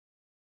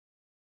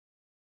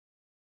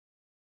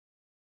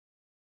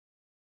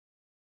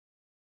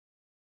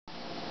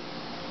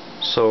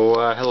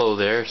Hello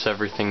there, it's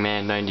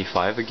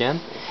EverythingMan95 again,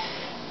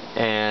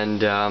 and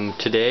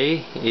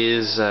today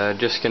is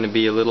just going to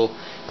be a little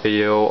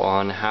video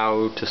on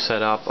how to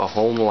set up a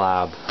home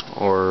lab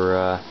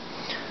or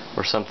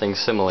something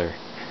similar.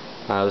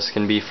 This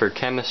can be for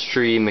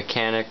chemistry,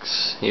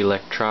 mechanics,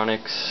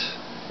 electronics,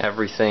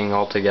 everything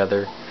all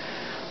together,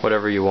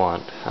 whatever you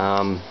want.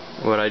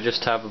 I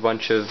just have a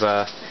bunch of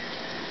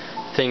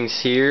things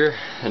here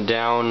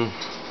down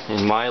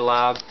in my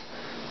lab.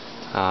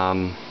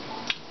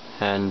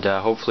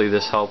 Hopefully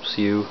this helps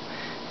you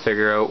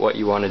figure out what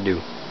you want to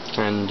do.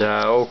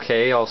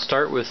 Okay, I'll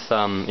start with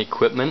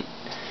equipment.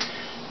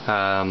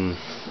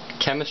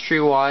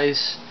 Chemistry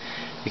wise,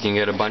 you can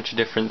get a bunch of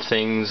different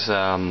things,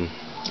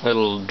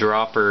 little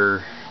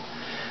dropper,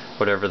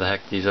 whatever the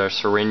heck these are,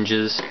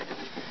 syringes,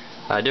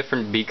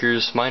 different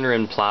beakers. Mine are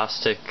in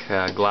plastic.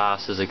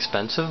 Glass is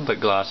expensive, but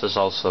glass is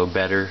also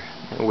better,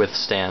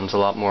 withstands a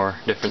lot more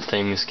different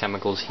things,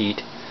 chemicals,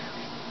 heat.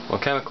 Well,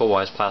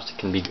 chemical-wise, plastic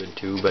can be good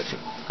too, but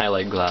I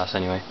like glass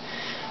anyway.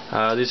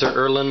 These are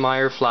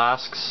Erlenmeyer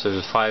flasks.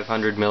 There's a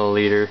 500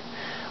 milliliter,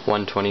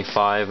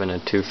 125, and a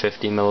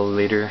 250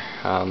 milliliter.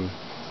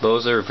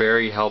 Those are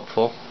very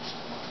helpful.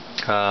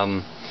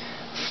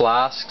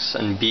 Flasks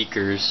and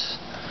beakers.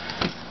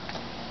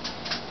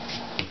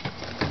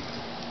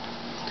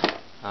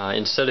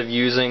 Instead of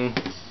using,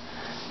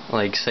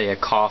 like, say, a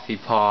coffee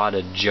pot,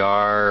 a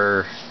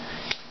jar,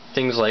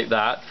 things like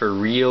that for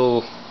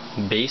real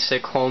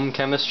basic home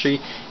chemistry,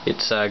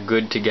 it's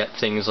good to get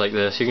things like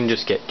this. You can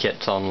just get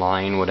kits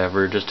online,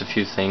 whatever, just a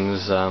few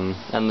things.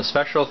 And the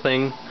special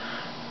thing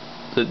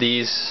that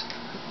these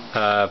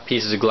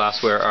pieces of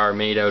glassware are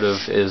made out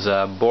of is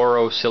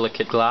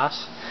borosilicate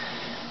glass.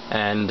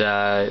 And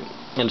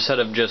instead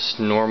of just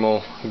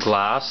normal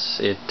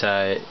glass,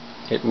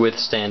 it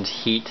withstands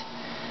heat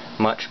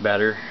much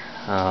better.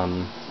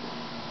 And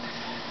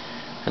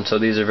so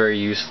these are very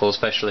useful,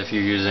 especially if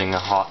you're using a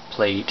hot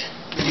plates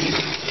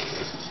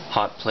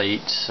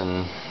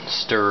and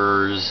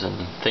stirrers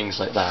and things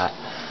like that.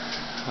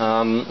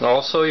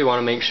 Also, you want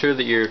to make sure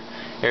that your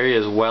area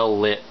is well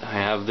lit. I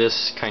have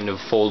this kind of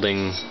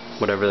folding,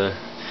 whatever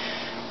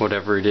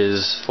it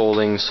is,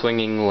 folding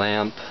swinging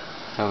lamp.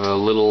 I have a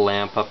little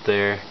lamp up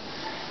there,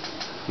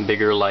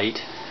 bigger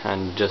light,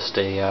 and just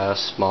a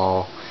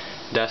small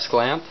desk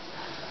lamp.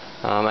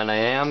 And I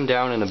am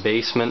down in a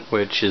basement,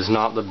 which is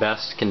not the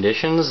best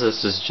conditions.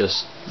 This is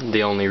just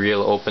the only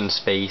real open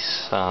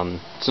space.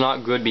 It's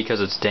not good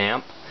because it's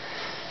damp,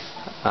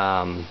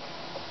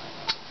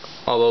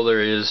 although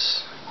there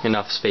is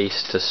enough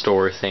space to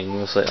store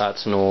things. Like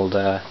that's an old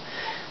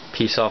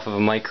piece off of a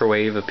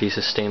microwave, a piece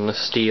of stainless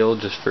steel,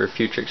 just for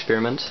future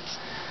experiments.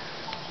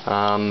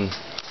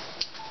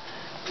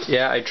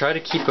 Yeah, I try to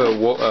keep the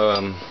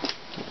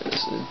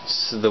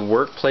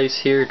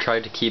workplace here, try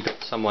to keep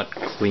it somewhat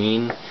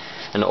clean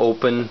and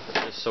open,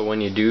 just so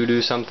when you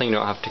do something, you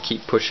don't have to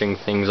keep pushing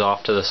things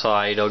off to the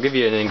side. I'll give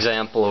you an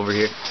example over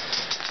here.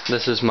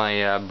 This is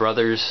my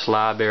brother's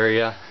lab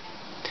area.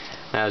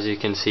 As you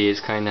can see,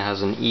 it kind of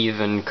has an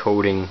even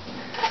coating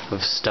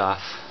of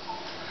stuff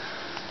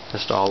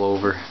just all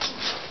over.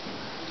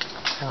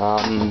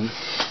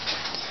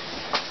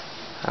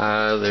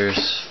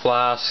 There's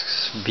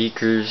flasks,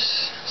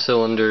 beakers,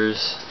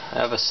 cylinders. I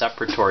have a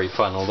separatory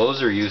funnel.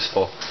 Those are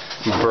useful.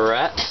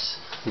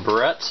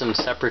 Barrettes and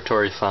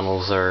separatory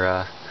funnels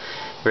are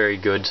very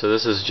good. So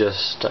this is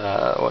just,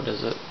 what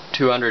is it,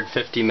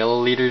 250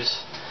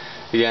 milliliters.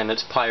 Again,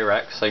 it's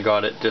Pyrex. I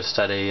got it just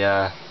at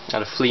a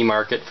flea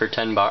market for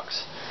 10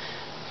 bucks.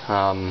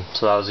 So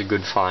that was a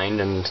good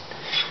find, and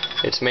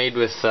it's made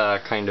with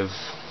kind of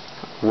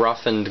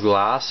roughened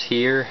glass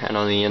here and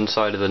on the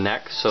inside of the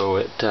neck, so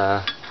it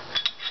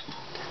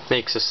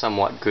makes a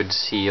somewhat good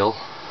seal.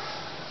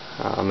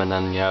 And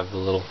then you have the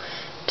little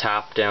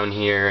tap down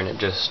here, and it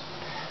just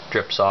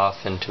drips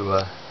off into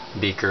a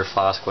beaker,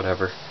 flask,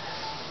 whatever.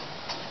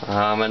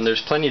 And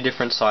there's plenty of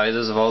different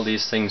sizes of all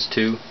these things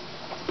too.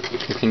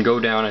 You can go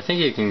down, I think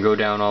you can go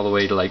down all the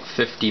way to like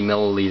 50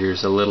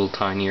 milliliters, a little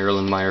tiny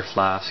Erlenmeyer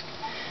flask.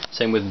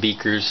 Same with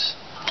beakers.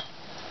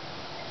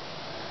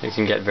 You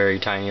can get very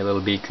tiny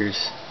little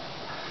beakers.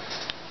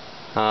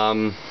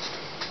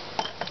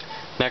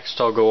 Next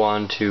I'll go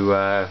on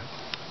to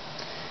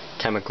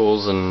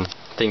chemicals and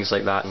things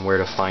like that and where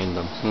to find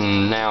them.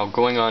 Now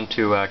going on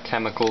to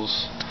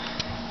chemicals,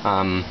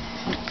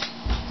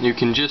 you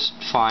can just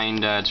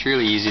find, it's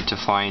really easy to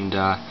find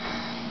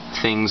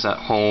things at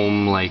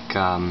home, like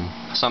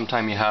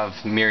sometimes you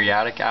have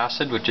muriatic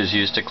acid, which is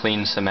used to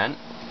clean cement.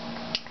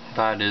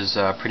 That is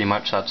pretty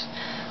much, that's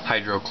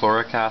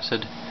hydrochloric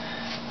acid.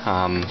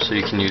 So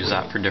you can use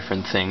that for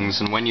different things,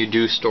 and when you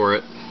do store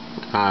it,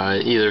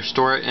 either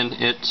store it in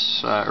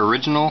its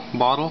original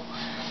bottle,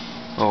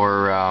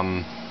 or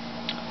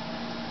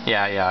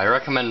I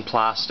recommend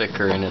plastic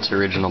or in its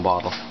original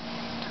bottle.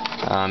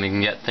 You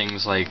can get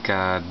things like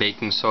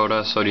baking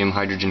soda. Sodium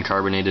hydrogen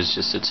carbonate is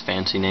just its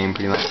fancy name,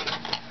 pretty much.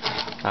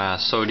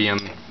 Sodium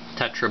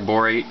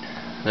tetraborate.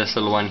 This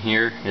little one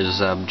here is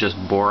just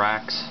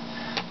borax.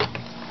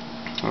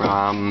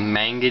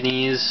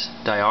 Manganese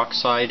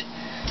dioxide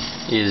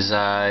is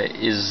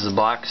the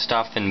black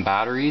stuff in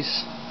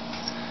batteries.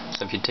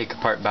 So if you take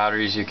apart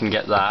batteries, you can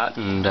get that,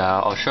 and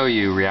I'll show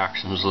you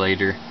reactions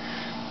later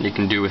you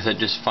can do with it,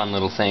 just fun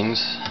little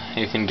things.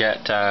 You can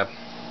get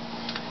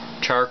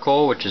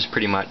charcoal, which is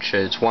pretty much,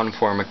 it's one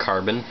form of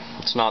carbon.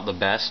 It's not the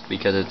best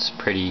because it's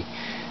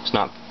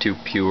not too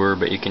pure,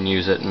 but you can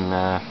use it in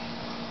I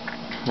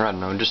don't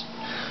know, just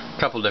a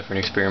couple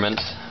different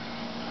experiments.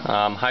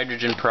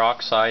 Hydrogen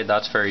peroxide,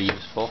 that's very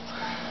useful.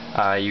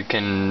 You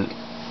can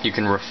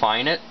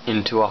refine it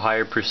into a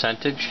higher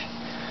percentage,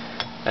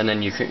 and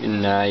then you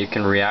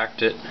can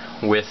react it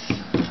with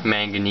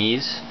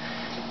manganese,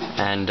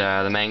 and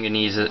the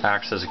manganese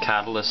acts as a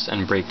catalyst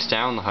and breaks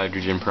down the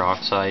hydrogen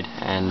peroxide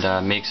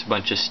and makes a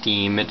bunch of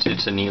steam.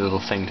 It's a neat little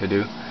thing to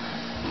do.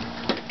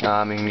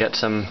 You can get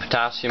some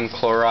potassium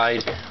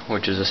chloride,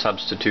 which is a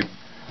substitute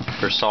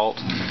for salt.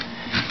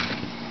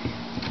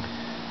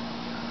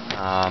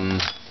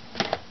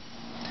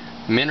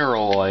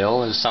 Mineral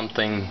oil is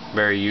something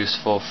very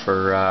useful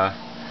for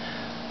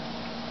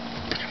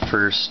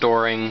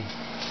storing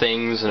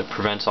things, and it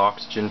prevents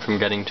oxygen from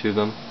getting to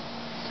them.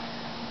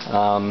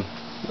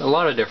 A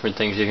lot of different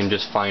things you can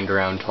just find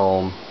around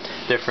home.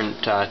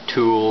 Different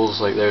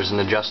tools, like there's an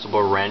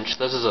adjustable wrench.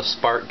 This is a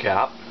spark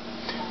gap.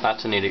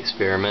 That's a neat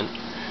experiment.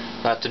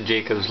 That's a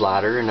Jacob's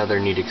ladder, another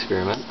neat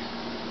experiment.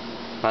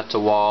 That's a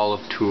wall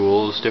of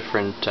tools,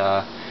 different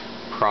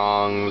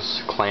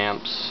prongs,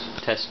 clamps,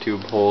 test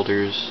tube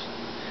holders,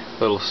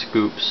 little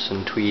scoops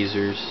and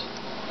tweezers.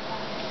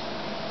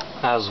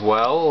 As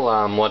well,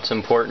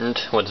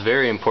 what's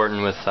very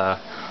important with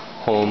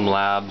home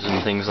labs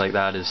and things like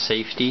that is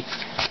safety.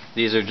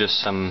 These are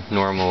just some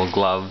normal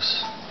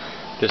gloves,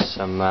 just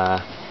some,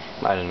 I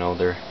don't know,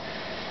 they're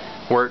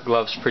work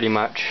gloves pretty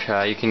much.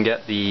 You can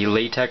get the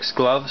latex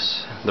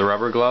gloves, the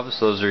rubber gloves.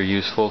 Those are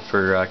useful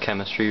for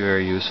chemistry,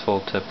 very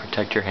useful to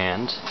protect your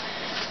hands.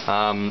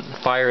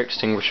 Fire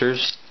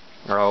extinguishers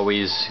are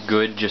always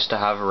good just to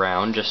have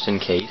around, just in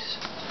case.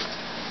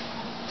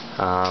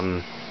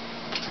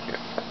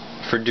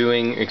 For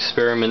doing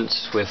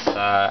experiments with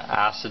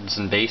acids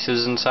and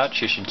bases and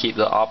such, you should keep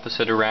the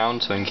opposite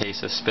around, so in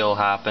case a spill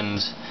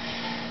happens,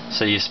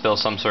 so you spill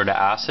some sort of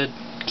acid,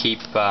 keep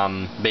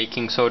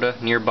baking soda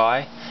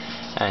nearby,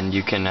 and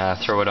you can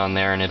throw it on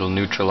there and it'll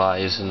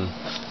neutralize and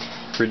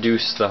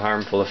reduce the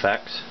harmful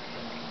effects.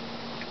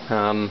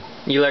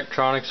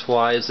 Electronics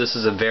wise, this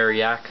is a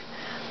Variac.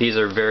 These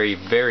are very,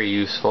 very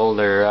useful.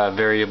 They're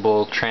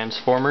variable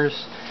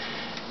transformers,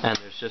 and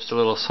there's just a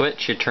little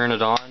switch, you turn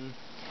it on,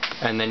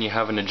 and then you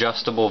have an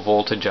adjustable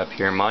voltage up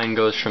here. Mine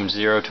goes from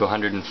 0 to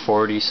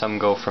 140, some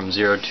go from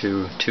 0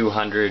 to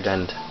 200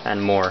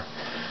 and more.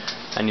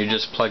 And you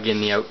just plug in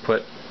the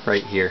output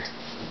right here.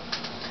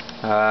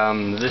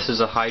 This is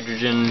a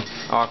hydrogen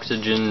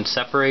oxygen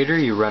separator.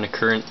 You run a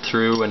current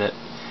through and it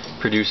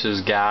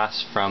produces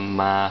gas from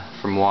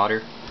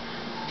water.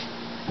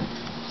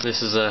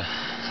 This is a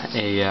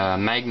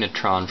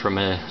magnetron from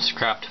a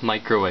scrapped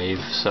microwave,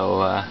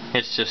 so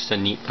it's just a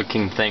neat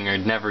looking thing.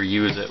 I'd never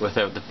use it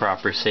without the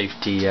proper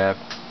safety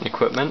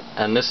equipment.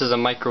 And this is a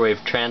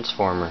microwave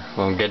transformer.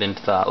 We'll get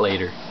into that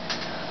later.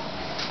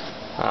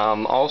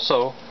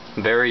 Also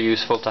very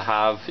useful to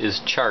have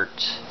is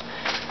charts.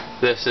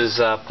 This is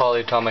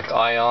polyatomic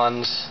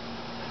ions,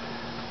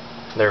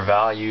 their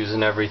values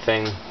and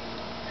everything,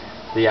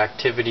 the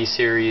activity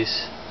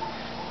series,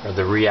 or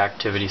the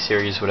reactivity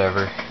series,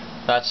 whatever.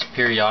 That's a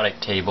periodic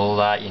table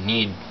that you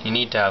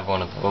need to have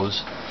one of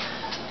those.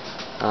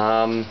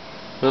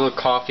 Little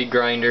coffee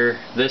grinder.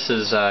 This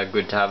is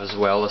good to have as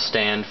well, a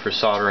stand for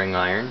soldering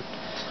iron.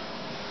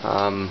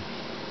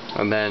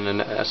 And then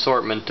an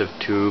assortment of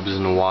tubes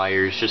and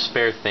wires, just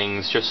spare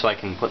things, just so I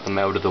can put them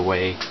out of the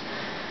way.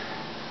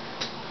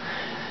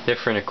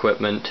 Different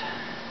equipment,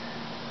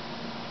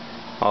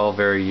 all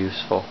very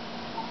useful.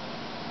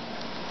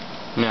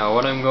 Now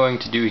what I'm going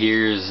to do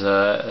here is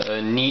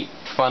a neat,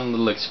 fun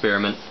little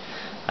experiment.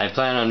 I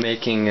plan on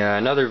making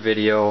another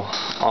video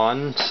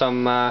on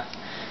some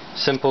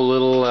simple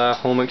little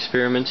home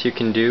experiments you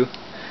can do.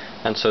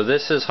 And so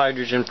this is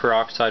hydrogen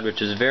peroxide,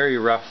 which is very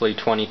roughly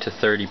 20 to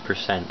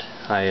 30%.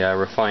 I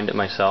refined it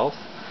myself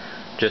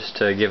just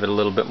to give it a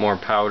little bit more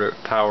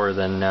power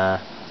than the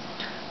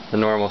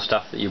normal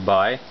stuff that you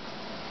buy.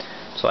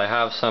 So I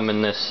have some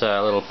in this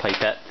little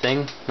pipette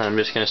thing, and I'm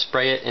just going to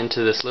spray it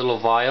into this little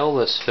vial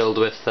that's filled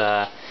with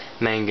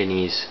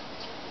manganese.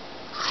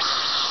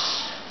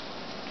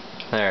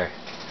 There.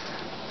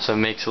 So it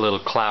makes a little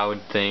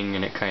cloud thing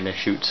and it kind of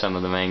shoots some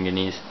of the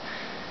manganese.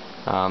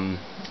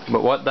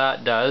 But what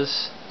that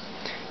does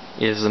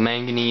is the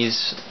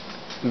manganese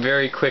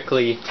very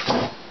quickly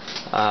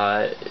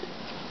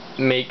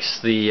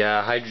makes the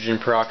hydrogen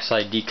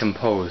peroxide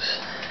decompose,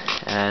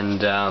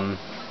 and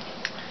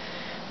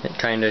it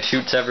kind of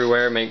shoots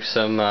everywhere, makes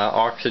some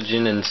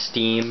oxygen and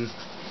steam.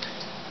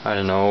 I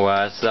don't know,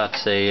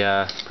 that's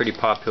a pretty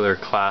popular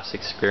class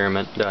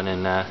experiment done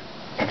in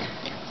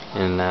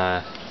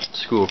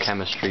school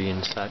chemistry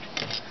and such.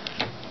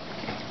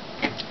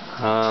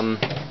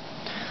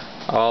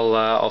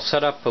 I'll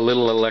set up a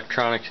little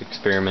electronics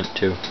experiment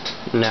too.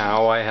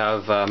 Now I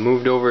have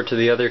moved over to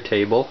the other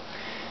table.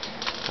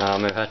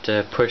 I've had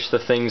to push the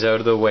things out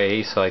of the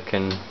way so I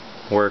can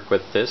work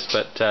with this,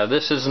 but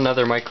this is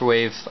another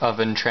microwave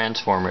oven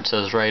transformer. It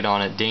says right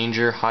on it,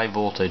 danger, high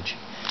voltage.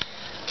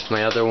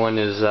 My other one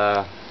is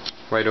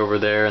right over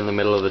there in the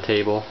middle of the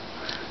table,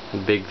 a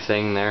big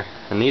thing there,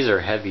 and these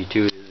are heavy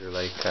too. These are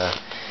like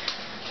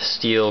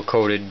steel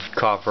coated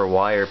copper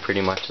wire,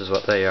 pretty much is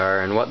what they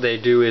are, and what they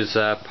do is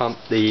pump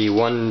the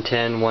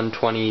 110,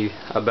 120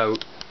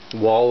 about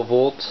wall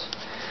volts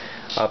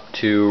up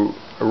to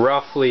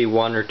roughly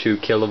 1 or 2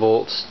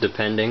 kilovolts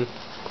depending,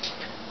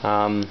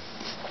 and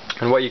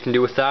what you can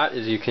do with that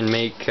is you can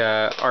make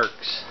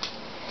arcs,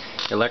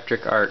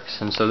 electric arcs.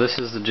 And so this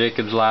is the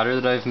Jacob's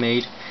ladder that I've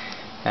made,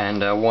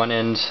 and one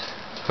end's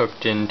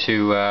hooked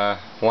into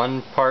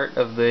one part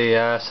of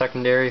the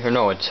secondary, or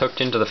no, it's hooked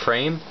into the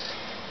frame,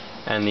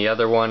 and the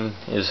other one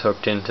is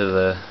hooked into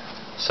the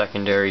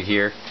secondary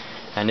here,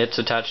 and it's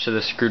attached to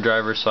the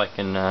screwdriver, so I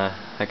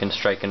can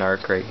strike an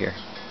arc right here.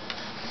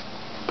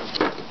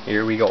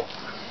 Here we go.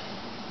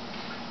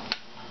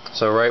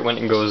 So right when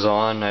it goes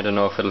on, I don't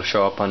know if it'll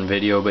show up on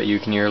video, but you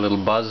can hear a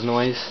little buzz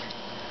noise,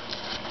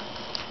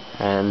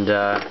 and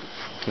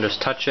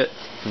just touch it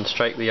and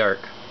strike the arc.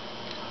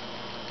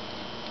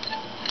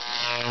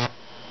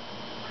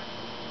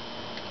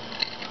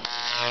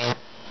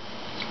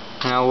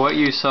 Now what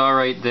you saw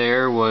right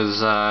there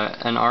was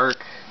an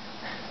arc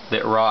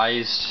that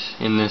rised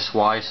in this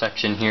Y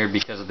section here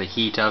because of the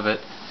heat of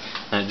it,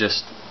 and it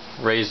just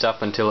raised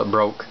up until it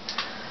broke.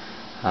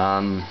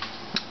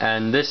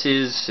 And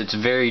it's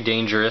very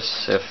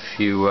dangerous. If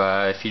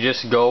you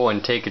just go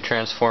and take a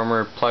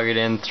transformer, plug it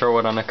in, throw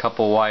it on a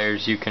couple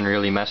wires, you can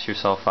really mess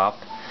yourself up.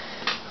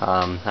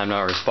 I'm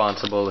not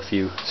responsible if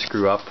you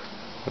screw up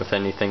with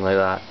anything like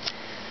that.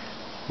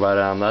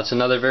 But that's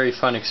another very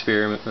fun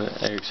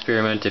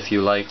experiment if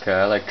you like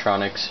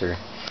electronics or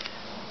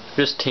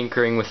just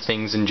tinkering with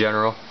things in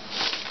general.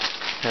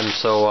 And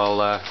so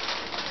I'll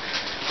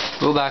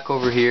go back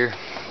over here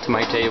to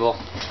my table,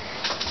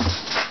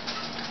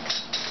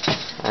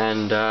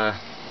 and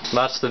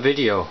that's the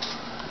video.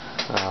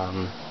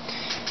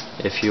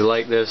 If you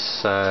like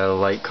this,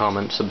 like,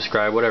 comment,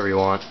 subscribe, whatever you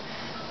want.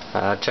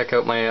 Check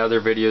out my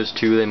other videos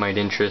too, they might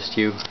interest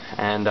you,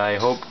 and I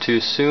hope to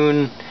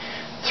soon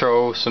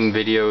throw some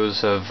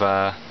videos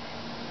of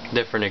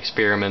different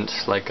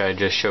experiments like I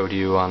just showed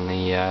you on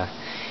the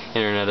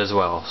internet as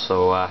well.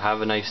 So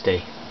have a nice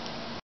day.